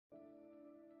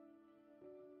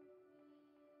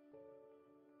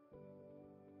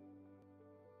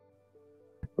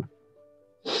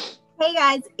Hey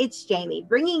guys, it's Jamie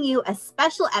bringing you a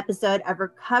special episode of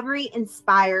Recovery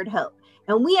Inspired Hope.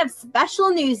 And we have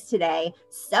special news today.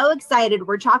 So excited.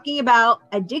 We're talking about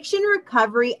Addiction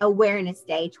Recovery Awareness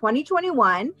Day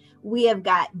 2021. We have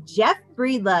got Jeff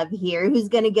Breedlove here who's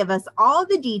going to give us all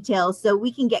the details so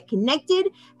we can get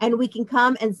connected and we can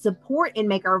come and support and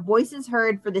make our voices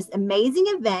heard for this amazing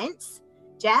event.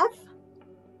 Jeff?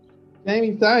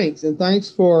 Jamie, thanks. And thanks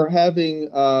for having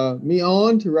me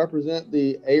on to represent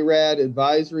the ARAD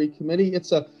Advisory Committee.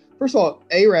 First of all,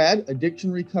 ARAD,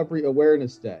 Addiction Recovery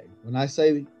Awareness Day. When I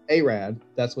say ARAD,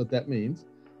 that's what that means.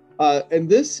 And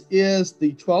this is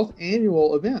the 12th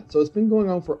annual event. So it's been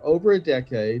going on for over a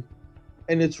decade,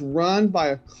 and it's run by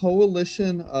a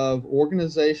coalition of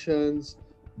organizations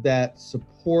that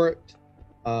support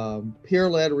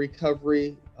peer-led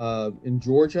recovery in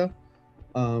Georgia.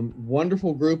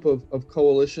 Wonderful group of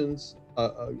coalitions,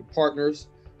 partners,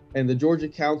 and the Georgia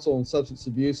Council on Substance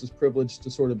Abuse is privileged to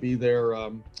sort of be their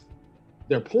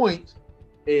point,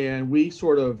 and we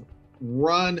sort of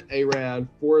run ARAD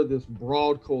for this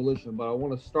broad coalition. But I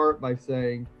want to start by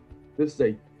saying this is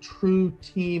a true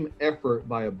team effort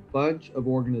by a bunch of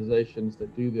organizations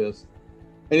that do this,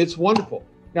 and it's wonderful.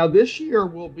 Now this year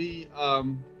will be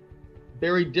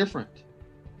very different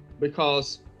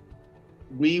because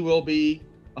we will be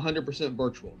 100%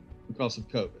 virtual because of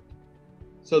COVID.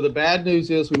 So the bad news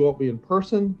is we won't be in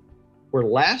person. Where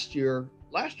last year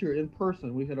in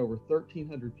person, we had over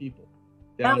 1,300 people.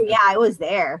 Oh yeah, I was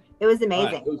there. It was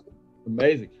amazing. Right, it was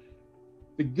amazing.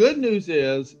 The good news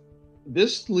is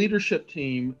this leadership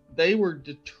team, they were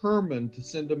determined to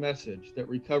send a message that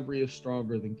recovery is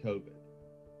stronger than COVID.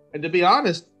 And to be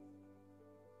honest,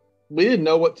 we didn't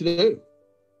know what to do.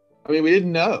 I mean, we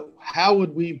didn't know. How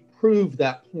would we prove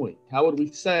that point? How would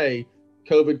we say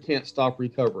COVID can't stop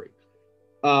recovery?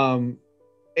 And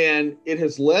it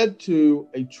has led to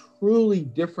a truly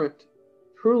different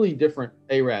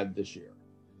ARAD this year.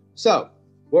 So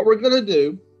what we're going to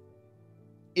do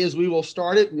is we will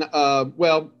start at,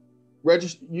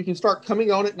 register. You can start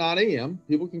coming on at 9 a.m.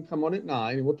 People can come on at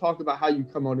 9, and we'll talk about how you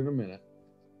come on in a minute.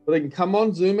 But they can come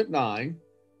on Zoom at 9,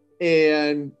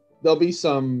 and there'll be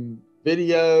some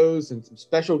videos and some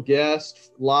special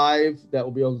guests live that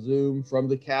will be on Zoom from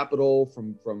the Capitol,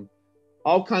 from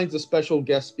all kinds of special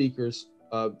guest speakers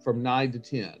from 9 to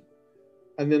 10.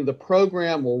 And then the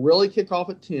program will really kick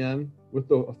off at 10 with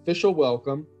the official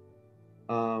welcome.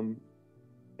 And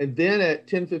then at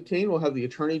 10:15, we'll have the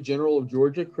Attorney General of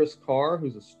Georgia, Chris Carr,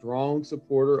 who's a strong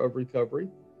supporter of recovery.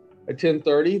 At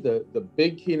 10:30, the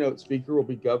big keynote speaker will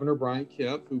be Governor Brian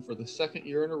Kemp, who for the second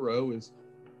year in a row is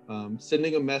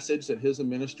sending a message that his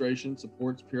administration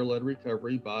supports peer-led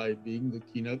recovery by being the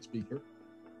keynote speaker.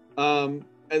 And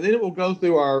then it will go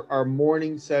through our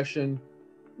morning session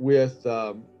with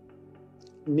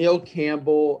Neil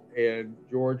Campbell and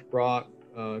George Brock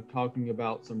talking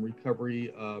about some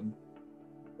recovery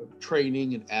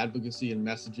training and advocacy and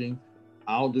messaging.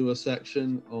 I'll do a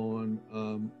section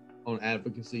on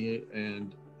advocacy,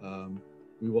 and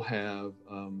we will have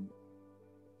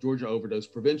Georgia overdose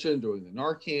prevention during the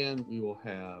Narcan. We will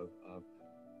have,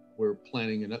 we're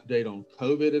planning an update on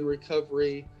COVID and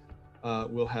recovery.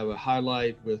 We'll have a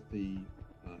highlight with the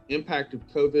impact of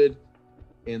COVID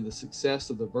and the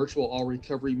success of the virtual all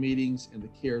recovery meetings and the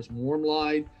CARES Warm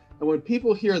Line. And when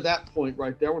people hear that point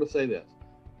right there, I want to say this: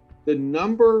 the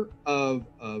number of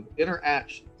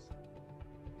interactions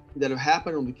that have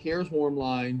happened on the CARES Warm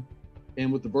Line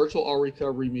and with the virtual all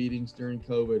recovery meetings during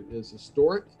COVID is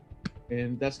historic.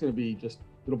 And that's going to be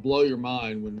it'll blow your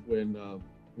mind when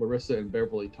Larissa and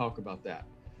Beverly talk about that.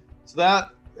 So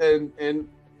that, and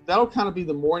that'll kind of be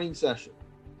the morning session.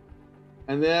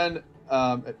 And then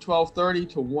at 12:30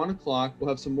 to 1 o'clock, we'll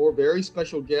have some more very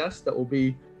special guests that will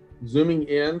be Zooming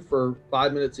in for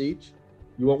 5 minutes each.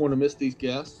 You won't want to miss these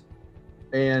guests.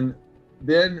 And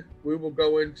then we will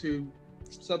go into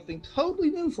something totally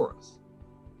new for us,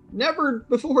 never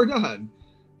before done.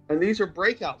 And these are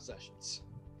breakout sessions.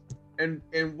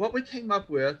 And what we came up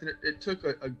with, and it took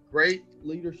a great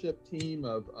leadership team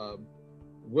of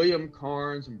William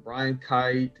Carnes and Brian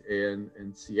Kite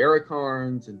and Sierra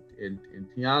Carnes and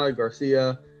Tiana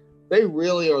Garcia. They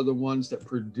really are the ones that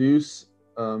produce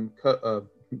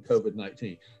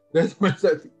COVID-19. It's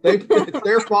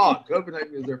their fault.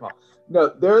 COVID-19 is their fault. No,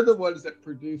 they're the ones that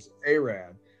produce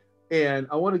ARAD. And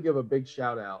I want to give a big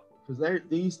shout out because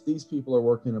these people are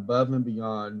working above and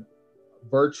beyond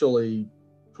virtually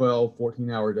 12,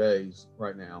 14-hour days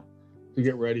right now to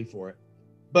get ready for it.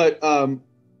 But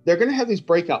they're going to have these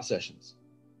breakout sessions,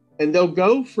 and they'll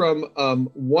go from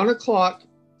 1 o'clock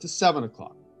to 7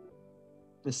 o'clock.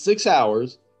 It's 6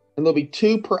 hours, and there'll be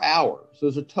 2 per hour. So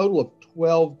there's a total of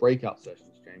 12 breakout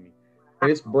sessions, Jamie,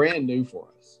 and it's brand new for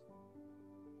us.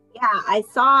 Yeah, I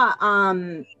saw,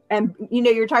 and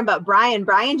you're talking about Brian.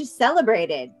 Brian just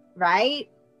celebrated, right?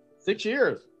 6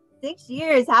 years. 6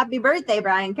 years. Happy birthday,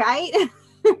 Brian Kite.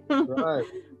 Right.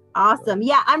 Awesome. Right.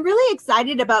 Yeah, I'm really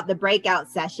excited about the breakout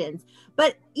sessions.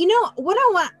 But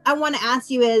what I want to ask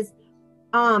you is,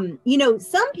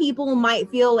 some people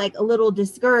might feel like a little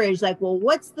discouraged, like, well,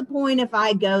 what's the point if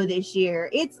I go this year?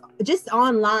 It's just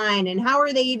online, and how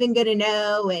are they even going to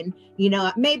know? And,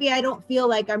 maybe I don't feel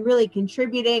like I'm really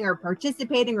contributing or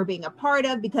participating or being a part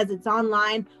of because it's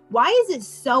online. Why is it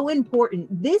so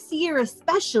important this year,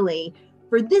 especially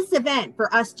for this event,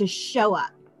 for us to show up?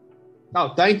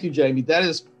 Oh, thank you, Jamie. That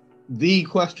is the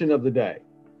question of the day.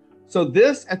 So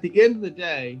this, at the end of the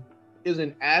day, is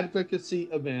an advocacy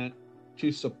event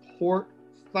to support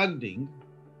funding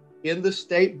in the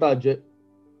state budget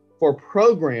for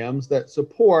programs that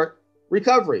support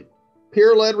recovery,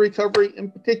 peer-led recovery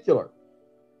in particular.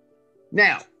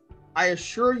 Now, I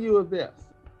assure you of this,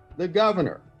 the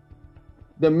governor,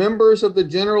 the members of the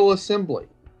General Assembly,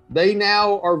 they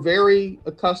now are very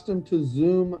accustomed to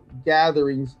Zoom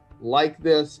gatherings like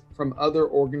this from other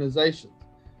organizations.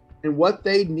 And what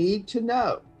they need to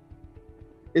know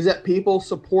is that people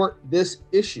support this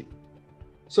issue.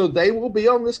 So they will be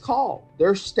on this call.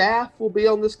 Their staff will be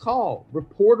on this call.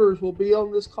 Reporters will be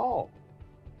on this call.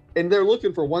 And they're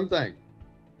looking for one thing.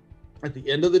 At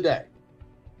the end of the day,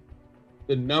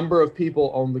 the number of people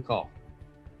on the call.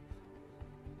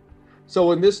 So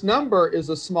when this number is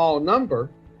a small number,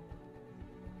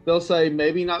 they'll say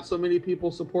maybe not so many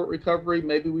people support recovery.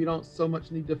 Maybe we don't so much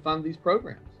need to fund these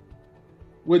programs.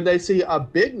 When they see a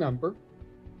big number,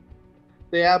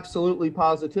 they absolutely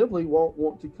positively won't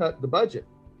want to cut the budget.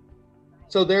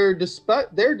 So they're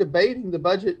debating the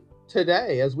budget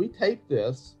today. As we tape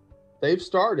this, they've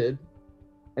started,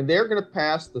 and they're going to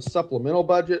pass the supplemental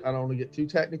budget. I don't want to get too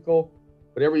technical,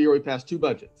 but every year we pass two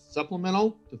budgets.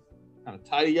 Supplemental to kind of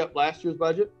tidy up last year's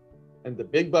budget, and the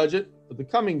big budget for the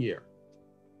coming year.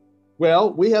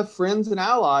 Well, we have friends and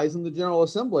allies in the General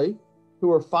Assembly who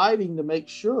are fighting to make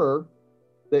sure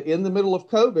that in the middle of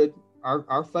COVID,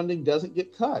 our funding doesn't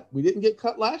get cut. We didn't get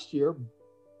cut last year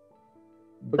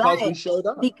because we showed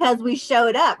up. Because we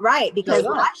showed up, right? Because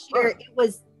last year it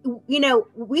was,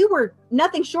 we were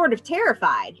nothing short of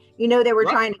terrified. They were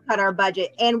trying to cut our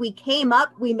budget, and we came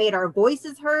up, we made our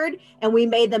voices heard, and we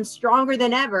made them stronger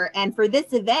than ever. And for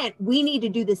this event, we need to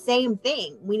do the same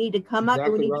thing. We need to come up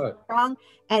and we need to be strong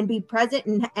and be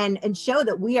present and show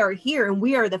that we are here and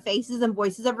we are the faces and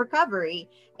voices of recovery.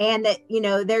 And that,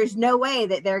 there's no way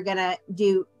that they're going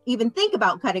to even think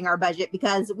about cutting our budget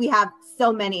because we have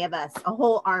so many of us, a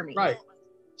whole army. Right.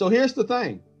 So here's the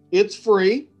thing. It's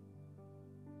free.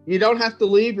 You don't have to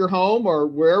leave your home or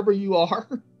wherever you are.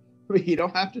 You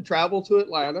don't have to travel to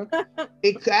Atlanta.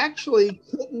 It actually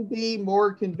couldn't be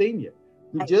more convenient.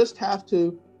 You just have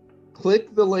to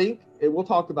click the link, and we'll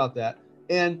talk about that,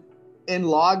 and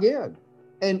log in.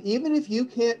 And even if you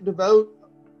can't devote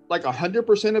like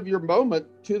 100% of your moment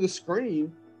to the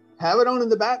screen, have it on in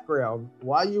the background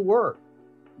while you work.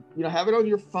 Have it on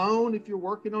your phone if you're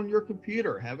working on your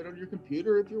computer. Have it on your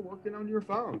computer if you're working on your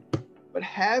phone. But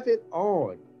have it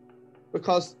on,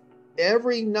 because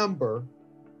every number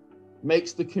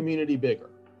makes the community bigger.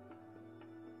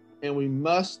 And we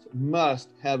must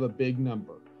have a big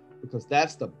number, because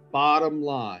that's the bottom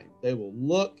line. They will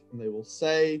look and they will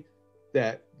say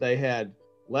that they had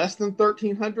less than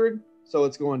 1,300, so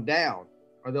it's going down.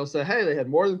 Or they'll say, hey, they had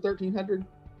more than 1,300,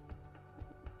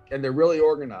 and they're really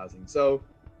organizing. So,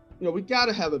 we got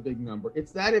to have a big number.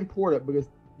 It's that important, because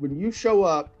when you show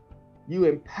up, you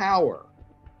empower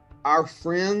our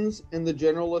friends in the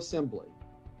General Assembly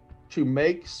to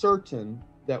make certain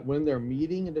that when they're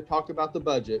meeting and to talk about the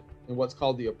budget in what's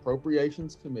called the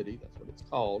Appropriations Committee, that's what it's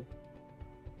called,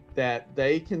 that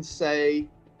they can say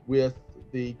with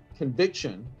the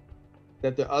conviction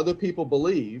that the other people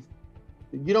believe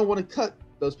that you don't want to cut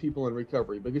those people in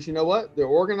recovery, because you know what? They're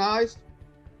organized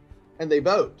and they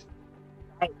vote.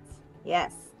 Right.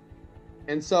 Yes.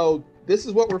 And so this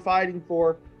is what we're fighting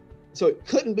for. So it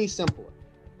couldn't be simpler.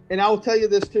 And I will tell you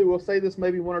this too, we'll say this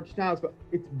maybe one or two times, but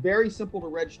it's very simple to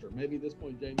register. Maybe at this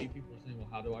point, Jamie, people are saying, well,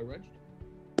 how do I register?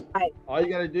 Right. All you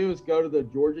got to do is go to the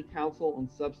Georgia Council on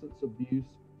Substance Abuse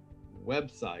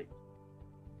website,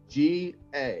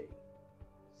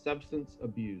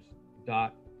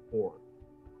 GASubstanceabuse.org.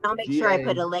 I'll make sure I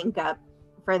put a link up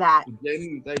for that.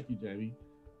 Jamie, thank you, Jamie.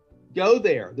 Go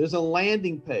there. There's a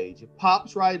landing page. It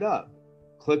pops right up.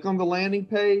 Click on the landing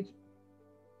page.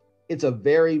 It's a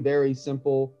very, very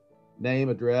simple name,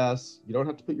 address. You don't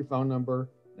have to put your phone number.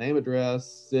 name, address,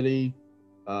 city,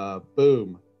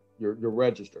 boom, you're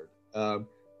registered.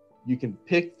 You can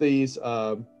pick these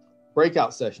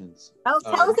breakout sessions. Oh,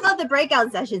 tell us about the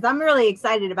breakout sessions. I'm really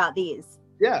excited about these.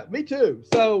 Yeah, me too.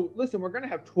 So listen, we're going to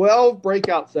have 12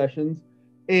 breakout sessions,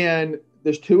 and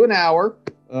there's 2 an hour.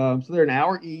 So they're an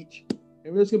hour each.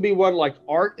 And there's going to be one like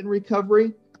art and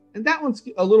recovery. And that one's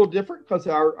a little different because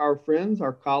our friends,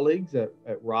 our colleagues at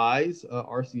RISE,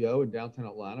 RCO in downtown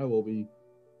Atlanta will be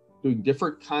doing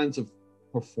different kinds of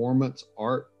performance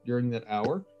art during that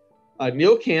hour.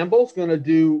 Neil Campbell's going to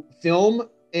do film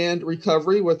and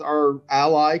recovery with our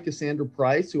ally, Cassandra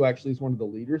Price, who actually is one of the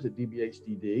leaders at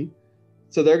DBHDD.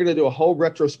 So they're going to do a whole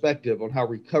retrospective on how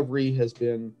recovery has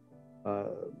been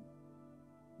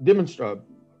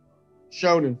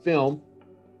shown in film.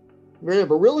 We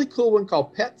have a really cool one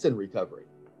called Pets in Recovery.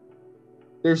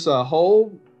 There's a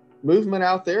whole movement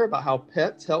out there about how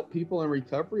pets help people in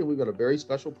recovery, and we've got a very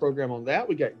special program on that.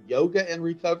 We got yoga and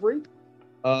recovery.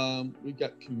 We've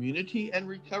got community and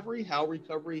recovery, how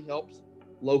recovery helps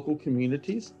local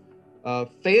communities.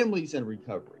 Families and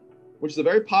recovery, which is a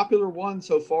very popular one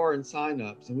so far in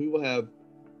signups. And we will have,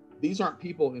 these aren't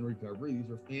people in recovery,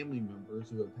 these are family members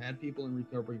who have had people in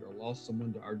recovery or lost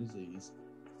someone to our disease.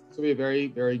 So it'll be a very,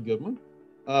 very good one.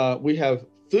 We have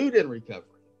food in recovery.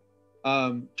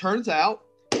 Turns out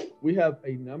we have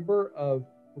a number of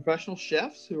professional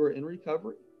chefs who are in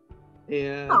recovery,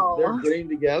 and they're getting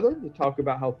together to talk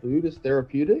about how food is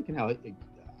therapeutic and how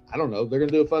I don't know, they're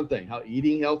going to do a fun thing, how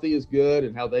eating healthy is good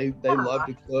and how they love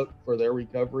to cook for their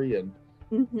recovery. And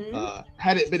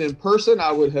had it been in person,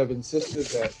 I would have insisted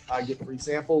that I get free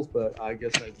samples, but I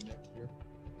guess maybe next year.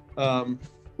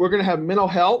 We're going to have mental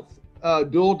health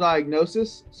dual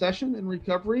diagnosis session in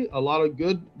recovery. A lot of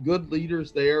good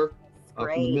leaders there. From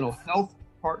the mental health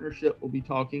partnership will be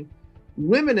talking.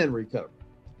 Women in recovery.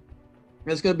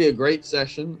 It's going to be a great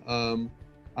session.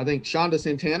 I think Shonda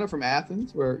Santana from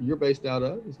Athens, where you're based out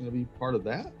of, is going to be part of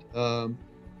that.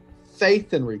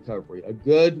 Faith in recovery, a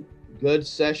good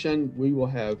session. We will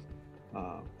have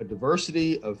a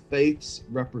diversity of faiths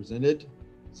represented.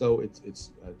 So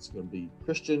it's going to be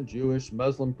Christian, Jewish,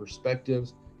 Muslim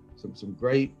perspectives. Some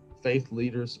great faith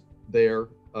leaders there.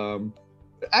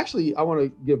 Actually, I want to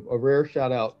give a rare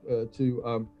shout out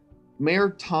to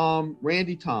Mayor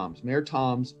Randy Toms, Mayor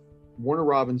Toms, Warner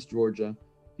Robins, Georgia.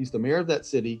 He's the mayor of that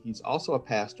city. He's also a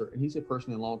pastor, and he's a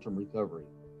person in long-term recovery.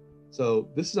 So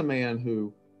this is a man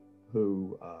who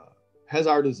has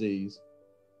our disease,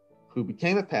 who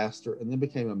became a pastor and then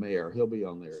became a mayor. He'll be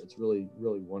on there. It's really,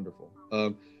 really wonderful.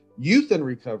 Youth in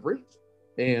recovery,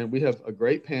 and we have a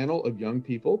great panel of young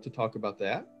people to talk about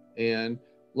that. And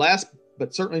last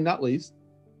but certainly not least,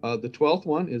 the 12th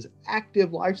one is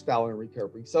active lifestyle in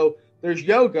recovery. So there's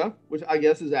yoga, which I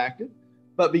guess is active,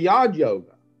 but beyond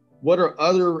yoga, what are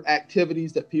other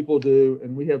activities that people do?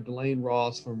 And we have Delane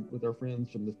Ross with our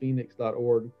friends from the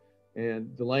Phoenix.org.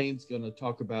 And Delane's going to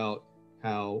talk about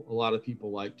how a lot of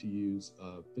people like to use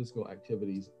physical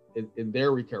activities in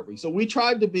their recovery. So we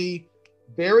tried to be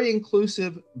very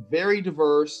inclusive, very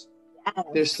diverse. Yes.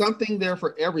 There's something there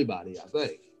for everybody, I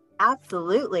think.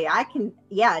 Absolutely.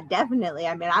 Definitely.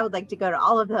 I mean, I would like to go to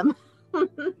all of them.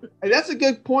 Hey, that's a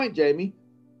good point, Jamie.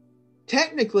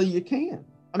 Technically, you can.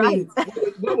 I mean,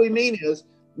 what we mean is,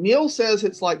 Neil says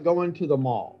it's like going to the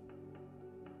mall.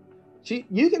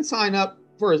 You can sign up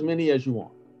for as many as you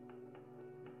want.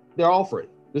 They're all free.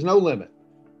 There's no limit.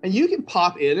 And you can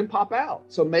pop in and pop out.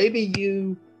 So maybe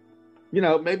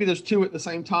maybe there's 2 at the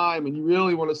same time and you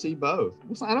really want to see both.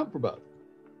 We'll sign up for both.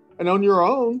 And on your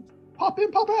own, pop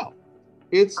in, pop out.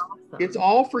 It's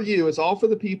all for you. It's all for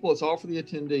the people. It's all for the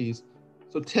attendees.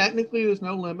 So technically, there's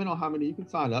no limit on how many you can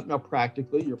sign up. Now,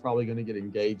 practically, you're probably going to get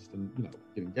engaged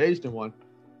in one.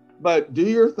 But do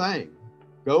your thing.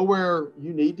 Go where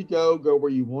you need to go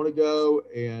where you want to go,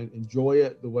 and enjoy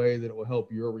it the way that it will help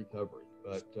your recovery.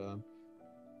 But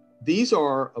these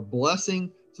are a blessing.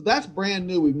 So that's brand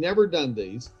new. We've never done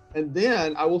these. And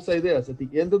then I will say this, at the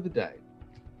end of the day,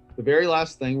 the very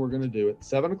last thing we're going to do at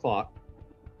 7:00,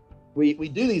 we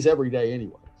do these every day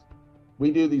anyways. We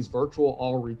do these virtual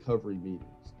all recovery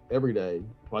meetings every day,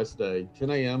 twice a day, 10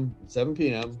 a.m. and 7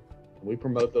 p.m. And we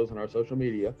promote those on our social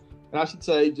media. And I should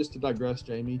say, just to digress,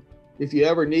 Jamie, if you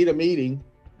ever need a meeting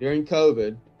during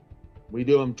COVID, we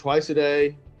do them twice a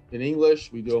day in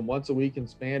English. We do them once a week in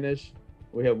Spanish.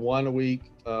 We have one a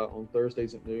week on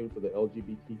Thursdays at noon for the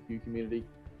LGBTQ community.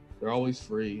 They're always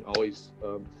free, always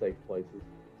safe places.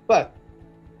 But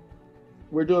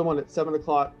we're doing one at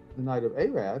 7:00 the night of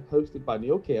ARAD, hosted by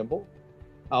Neil Campbell.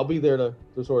 I'll be there to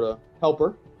sort of help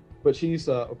her, but she's,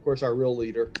 of course, our real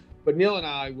leader. But Neil and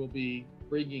I will be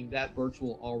bringing that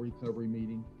virtual all recovery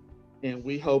meeting. And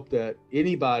we hope that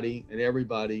anybody and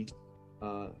everybody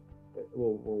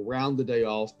will round the day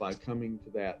off by coming to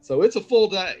that. So it's a full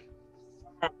day.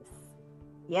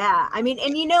 Yeah. I mean,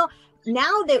 and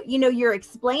now that you're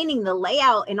explaining the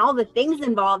layout and all the things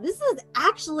involved, this is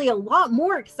actually a lot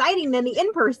more exciting than the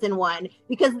in-person one,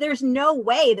 because there's no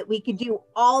way that we could do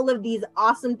all of these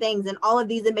awesome things and all of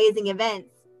these amazing events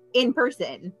in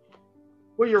person.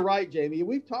 Well, you're right, Jamie.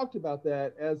 We've talked about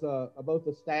that as both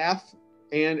a staff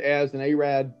and as an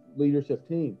ARAD leadership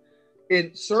team.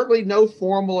 And certainly no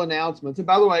formal announcements. And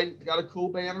by the way, got a cool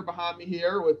banner behind me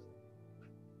here with,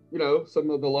 some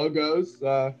of the logos.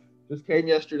 Just came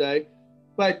yesterday.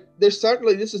 But this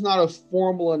is not a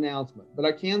formal announcement. But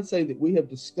I can say that we have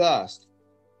discussed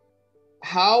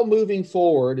how, moving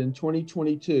forward in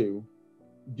 2022,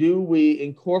 do we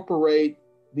incorporate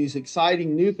these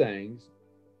exciting new things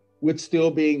with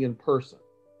still being in person.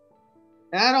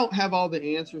 And I don't have all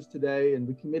the answers today, and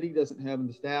the committee doesn't have, and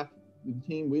the staff, the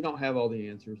team, we don't have all the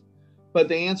answers, but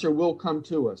the answer will come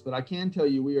to us. But I can tell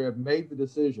you, we have made the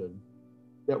decision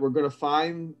that we're going to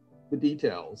find the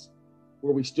details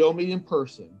where we still meet in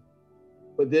person,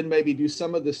 but then maybe do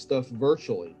some of this stuff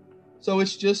virtually. So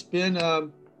it's just been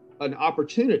an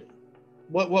opportunity.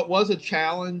 What was a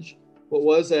challenge, what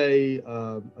was a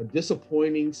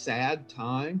disappointing, sad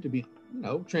time, to be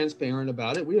transparent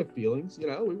about it. We have feelings, we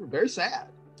were very sad.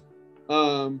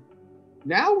 Now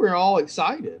we're all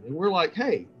excited and we're like,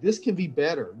 hey, this can be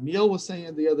better. Neil was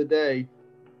saying the other day,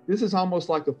 this is almost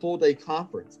like a full day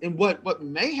conference. And what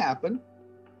may happen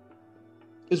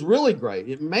is really great.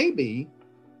 It may be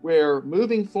where,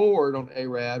 moving forward on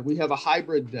ARAD, we have a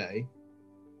hybrid day,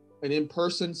 an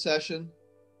in-person session,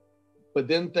 but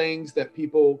then things that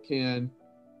people can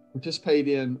participate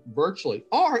in virtually,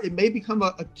 or it may become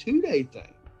a 2-day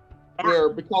thing where,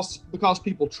 because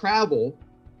people travel,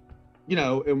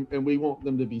 and we want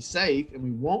them to be safe and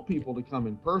we want people to come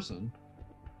in person,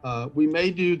 we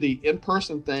may do the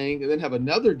in-person thing and then have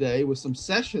another day with some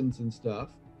sessions and stuff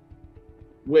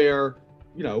where,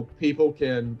 people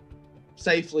can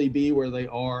safely be where they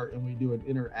are, and we do an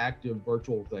interactive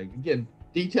virtual thing. Again,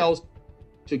 details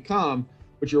to come.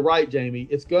 But you're right, Jamie.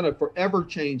 It's going to forever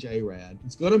change ARAD.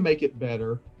 It's going to make it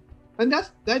better, and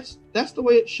that's the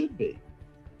way it should be.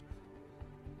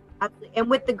 And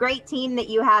with the great team that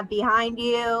you have behind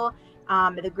you,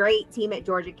 the great team at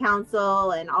Georgia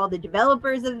Council, and all the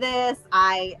developers of this,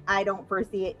 I don't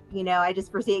foresee it. I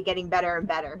just foresee it getting better and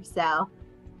better. So,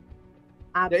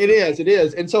 absolutely. It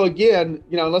is. And so again,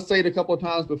 let's say it a couple of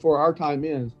times before our time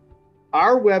ends.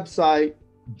 Our website,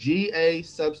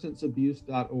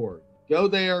 gasubstanceabuse.org. Go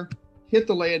there, hit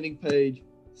the landing page,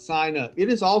 sign up. It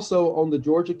is also on the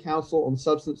Georgia Council on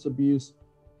Substance Abuse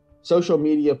social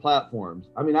media platforms.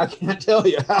 I mean, I can't tell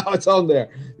you how it's on there.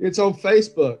 It's on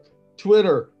Facebook,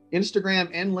 Twitter, Instagram,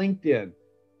 and LinkedIn.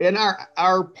 And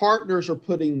our partners are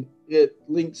putting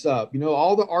links up,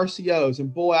 all the RCOs.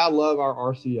 And boy, I love our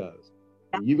RCOs.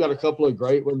 You've got a couple of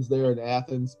great ones there in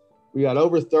Athens. We got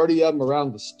over 30 of them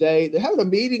around the state. They're having a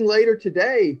meeting later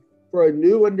today for a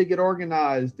new one to get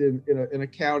organized in a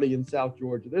county in South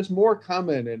Georgia. There's more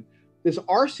coming, and this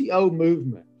RCO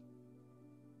movement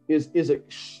is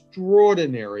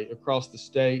extraordinary across the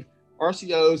state.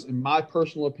 RCOs, in my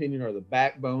personal opinion, are the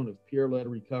backbone of peer-led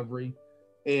recovery,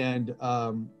 and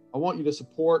I want you to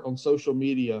support on social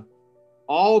media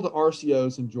all the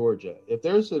RCOs in Georgia. If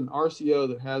there's an RCO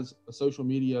that has a social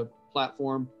media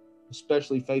platform,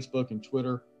 especially Facebook and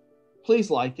Twitter,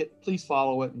 please like it, please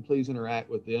follow it, and please interact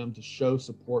with them to show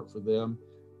support for them.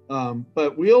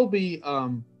 But we'll be,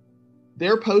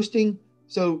 they're posting,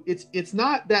 so it's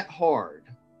not that hard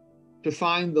to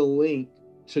find the link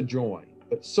to join.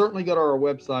 But certainly go to our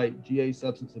website,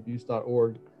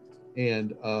 gasubstanceabuse.org.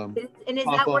 And is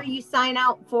that where you sign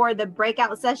out for the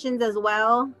breakout sessions as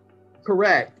well?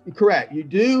 Correct. You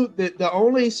do, the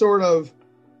only sort of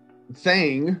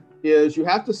thing is you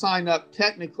have to sign up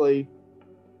technically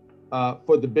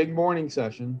for the big morning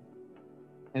session,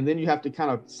 and then you have to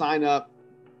kind of sign up,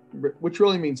 which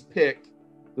really means pick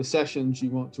the sessions you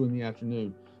want to in the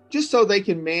afternoon, just so they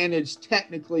can manage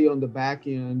technically on the back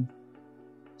end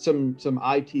some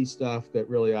IT stuff that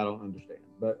really I don't understand.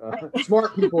 But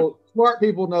smart people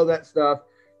know that stuff.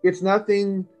 It's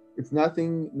nothing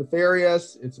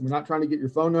nefarious. We're not trying to get your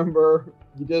phone number.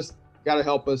 You just got to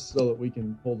help us so that we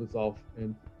can pull this off,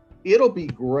 and it'll be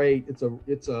great. It's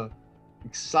a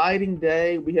exciting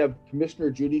day. We have Commissioner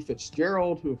Judy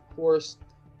Fitzgerald, who of course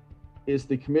is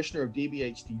the commissioner of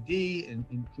DBHDD, and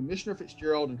Commissioner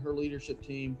Fitzgerald and her leadership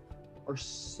team are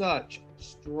such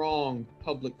strong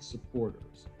public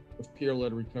supporters of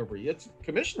peer-led recovery.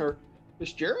 Commissioner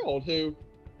Fitzgerald, who,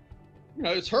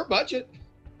 it's her budget.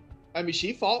 I mean,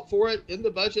 she fought for it in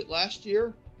the budget last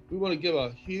year. We want to give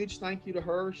a huge thank you to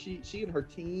her. She and her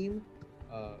team,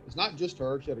 it's not just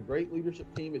her. She had a great leadership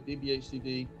team at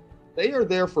DBHCD. They are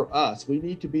there for us. We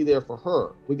need to be there for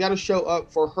her. We got to show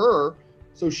up for her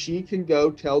so she can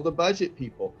go tell the budget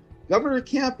people. Governor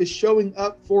Kemp is showing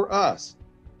up for us.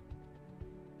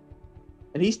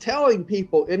 And he's telling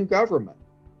people in government,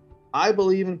 I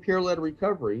believe in peer-led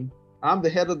recovery. I'm the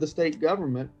head of the state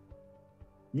government.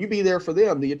 You be there for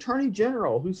them. The Attorney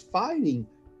General, who's fighting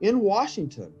in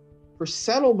Washington for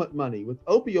settlement money, with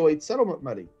opioid settlement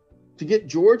money, to get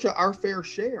Georgia our fair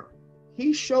share.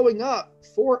 He's showing up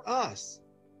for us.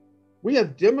 We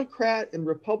have Democrat and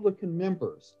Republican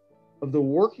members of the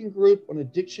Working Group on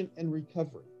Addiction and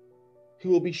Recovery who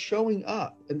will be showing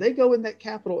up, and they go in that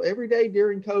Capitol every day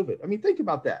during COVID. I mean, think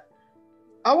about that.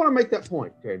 I want to make that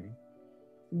point, Jamie.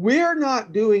 We're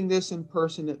not doing this in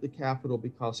person at the Capitol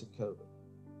because of COVID,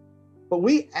 but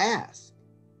we ask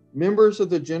members of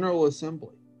the General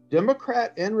Assembly,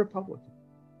 Democrat and Republican,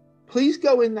 please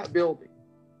go in that building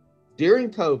during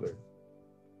COVID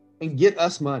and get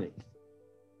us money.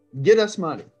 Get us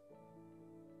money.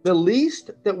 The least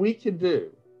that we can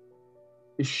do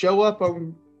is show up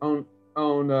on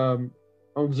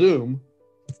Zoom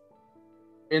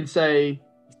and say,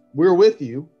 we're with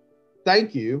you,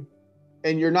 thank you,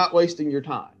 and you're not wasting your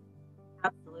time.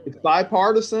 Absolutely. It's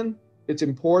bipartisan, it's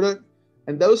important,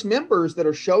 and those members that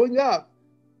are showing up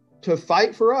to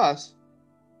fight for us,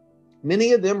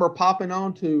 many of them are popping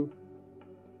on to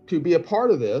be a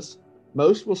part of this.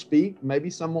 Most will speak, maybe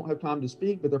some won't have time to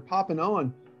speak, but they're popping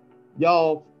on.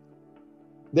 Y'all,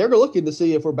 they're looking to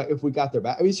see if we got their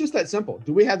back. I mean, it's just that simple.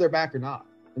 Do we have their back or not?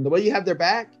 And the way you have their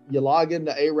back, you log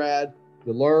into ARAD,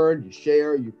 you learn, you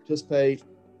share, you participate,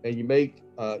 and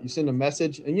you send a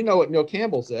message. And you know what Neil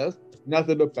Campbell says,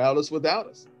 nothing about us without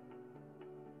us.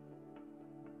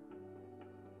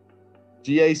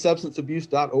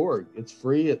 GAsubstanceabuse.org. It's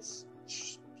free, it's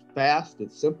fast,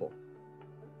 it's simple.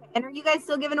 And are you guys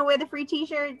still giving away the free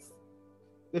t-shirts?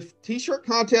 The t-shirt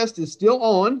contest is still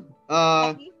on.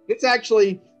 It's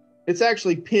actually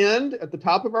pinned at the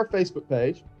top of our Facebook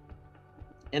page.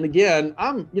 And again,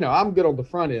 I'm good on the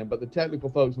front end, but the technical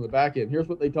folks on the back end, here's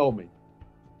what they told me.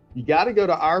 You got to go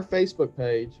to our Facebook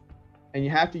page and you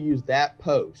have to use that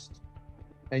post.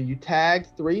 And you tag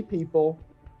 3 people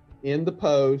in the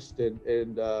post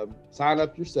and sign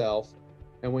up yourself.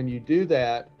 And when you do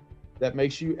that, that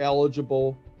makes you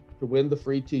eligible to win the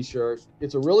free t-shirt.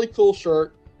 It's a really cool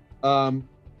shirt.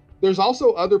 There's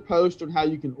also other posts on how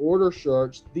you can order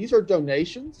shirts. These are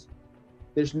donations.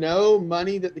 There's no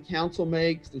money that the council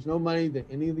makes. There's no money that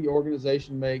any of the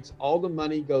organization makes. All the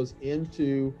money goes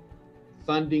into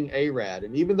funding ARAD.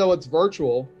 And even though it's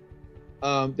virtual,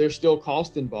 there's still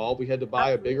cost involved. We had to buy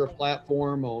a bigger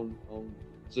platform on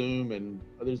Zoom and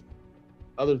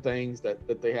other things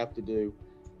that they have to do.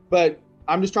 But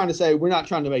I'm just trying to say, we're not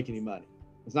trying to make any money.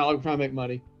 It's not like we're trying to make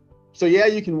money. So yeah,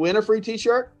 you can win a free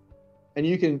t-shirt, and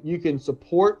you can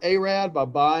support ARAD by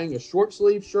buying a short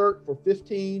sleeve shirt for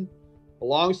 $15, a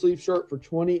long sleeve shirt for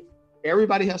 $20.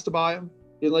 Everybody has to buy them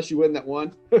unless you win that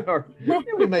one. Or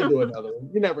we may do another one.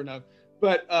 You never know.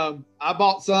 But I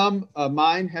bought some.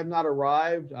 Mine have not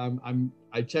arrived.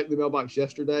 I checked the mailbox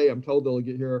yesterday. I'm told they'll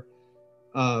get here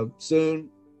soon.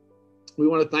 We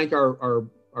want to thank our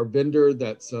vendor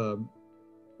that's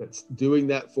doing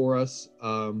that for us.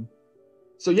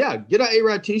 So yeah, get an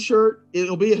ARAD t-shirt.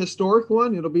 It'll be a historic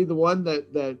one. It'll be the one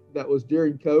that was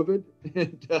during COVID,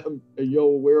 and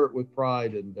you'll wear it with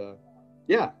pride. And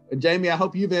yeah, and Jamie, I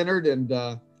hope you've entered,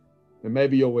 and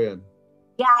maybe you'll win.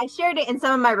 Yeah, I shared it in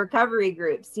some of my recovery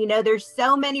groups. There's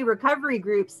so many recovery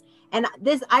groups, and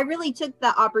I really took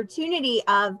the opportunity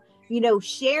of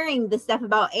sharing the stuff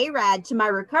about ARAD to my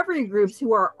recovery groups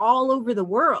who are all over the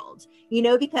world,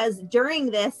 because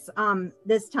during this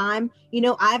time,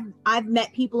 I've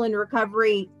met people in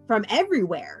recovery from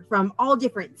everywhere, from all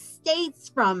different states,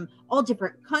 from all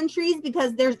different countries,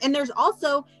 because there's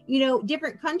also,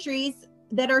 different countries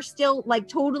that are still like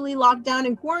totally locked down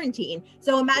in quarantine.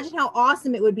 So imagine how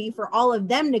awesome it would be for all of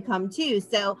them to come too.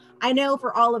 So I know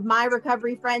for all of my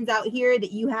recovery friends out here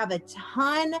that you have a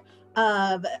ton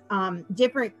of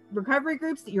different recovery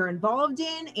groups that you're involved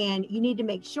in, and you need to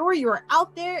make sure you're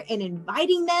out there and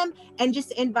inviting them, and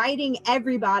just inviting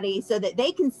everybody so that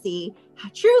they can see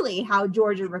truly how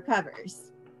Georgia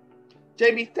recovers.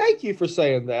 Jamie, thank you for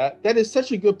saying that. That is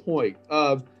such a good point.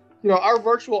 Our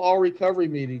virtual all recovery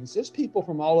meetings, there's people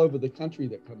from all over the country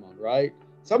that come on, right?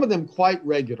 Some of them quite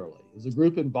regularly. There's a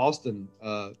group in Boston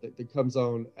that comes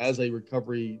on as a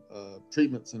recovery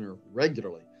treatment center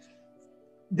regularly.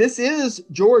 this is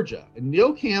Georgia. And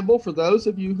Neil Campbell, for those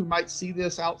of you who might see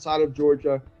this outside of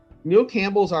Georgia, Neil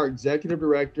Campbell is our executive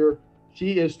director.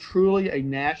 She is truly a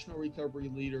national recovery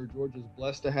leader. Georgia's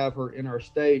blessed to have her in our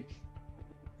state.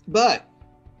 But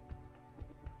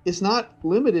it's not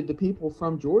limited to people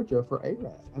from Georgia for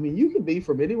ARAD. I mean, you can be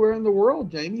from anywhere in the world,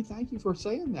 Jamie. Thank you for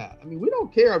saying that. I mean, we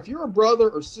don't care if you're a brother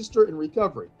or sister in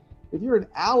recovery, if you're an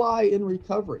ally in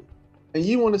recovery, and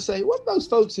you want to say, what are those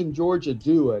folks in Georgia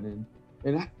doing?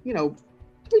 And you know,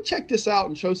 let me check this out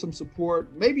and show some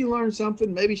support, maybe learn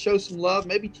something, maybe show some love,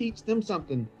 maybe teach them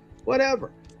something,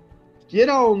 whatever. Get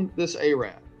on this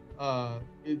ARAD.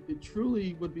 It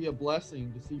truly would be a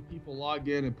blessing to see people log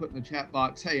in and put in the chat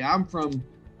box, hey, I'm from,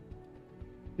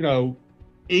 you know,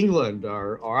 England,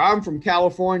 or I'm from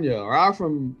California, or I'm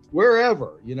from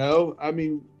wherever, you know. I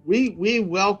mean, we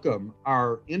welcome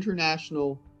our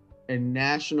international and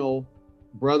national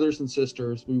brothers and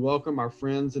sisters. We welcome our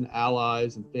friends and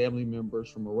allies and family members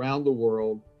from around the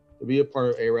world to be a part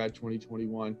of ARAD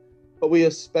 2021. But we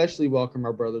especially welcome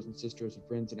our brothers and sisters and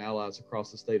friends and allies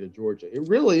across the state of Georgia. It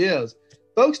really is.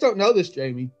 Folks don't know this,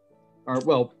 Jamie, or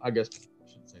well, I guess I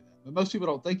shouldn't say that, but most people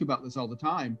don't think about this all the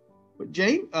time. But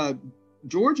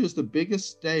Georgia is the biggest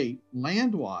state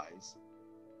land-wise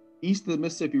east of the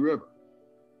Mississippi River.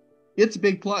 It's a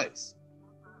big place.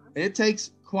 And it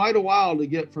takes quite a while to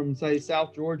get from, say,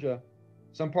 South Georgia,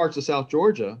 some parts of South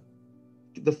Georgia.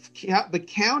 The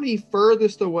county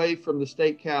furthest away from the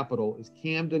state capital is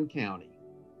Camden County.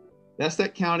 That's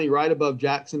that county right above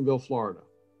Jacksonville, Florida.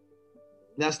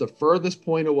 That's the furthest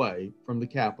point away from the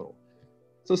capital.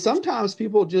 So sometimes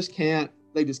people just can't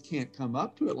come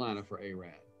up to Atlanta for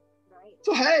ARAD. Right.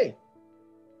 So hey,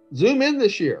 zoom in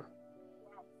this year.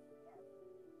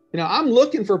 You know, I'm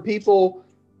looking for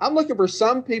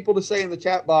some people to say in the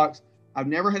chat box, I've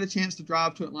never had a chance to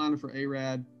drive to Atlanta for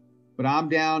ARAD, but I'm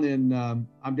down in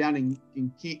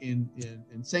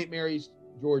St. Mary's,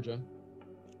 Georgia,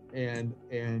 and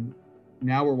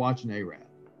now we're watching ARAD.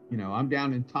 You know, I'm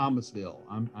down in Thomasville.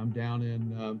 I'm down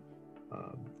in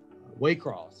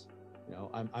Waycross. You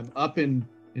know, I'm up in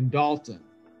Dalton.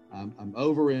 I'm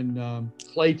over in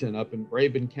Clayton, up in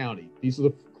Rabun County. These are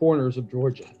the corners of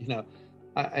Georgia. You know,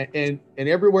 and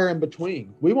everywhere in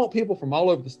between. We want people from all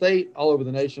over the state, all over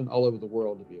the nation, all over the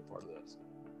world to be a part of this.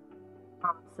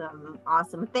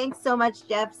 Awesome. Thanks so much,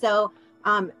 Jeff. So,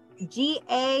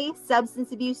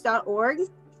 gasubstanceabuse.org.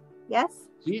 Yes.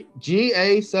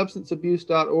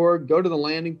 gasubstanceabuse.org. Go to the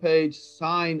landing page,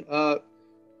 sign up,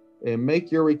 and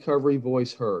make your recovery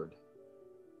voice heard.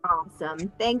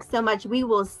 Awesome. Thanks so much. We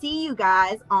will see you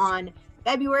guys on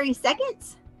February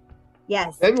 2nd.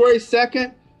 Yes. February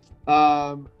 2nd.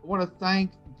 I want to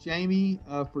thank Jamie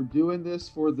for doing this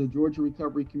for the Georgia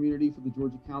recovery community, for the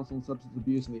Georgia Council on Substance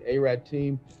Abuse and the ARAD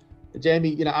team. Jamie,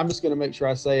 you know, I'm just going to make sure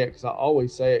I say it because I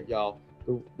always say it, y'all.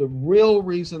 The real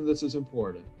reason this is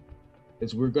important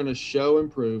is we're going to show and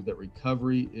prove that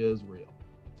recovery is real.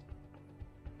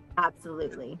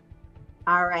 Absolutely.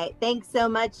 All right. Thanks so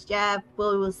much, Jeff.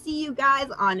 We'll see you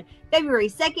guys on February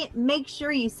 2nd. Make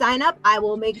sure you sign up. I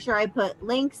will make sure I put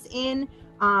links in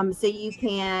so you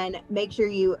can make sure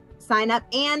you sign up,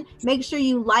 and make sure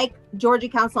you like Georgia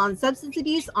Council on Substance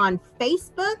Abuse on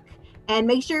Facebook, and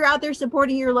make sure you're out there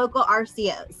supporting your local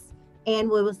RCOs. And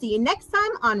we will see you next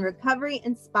time on Recovery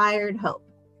Inspired Hope.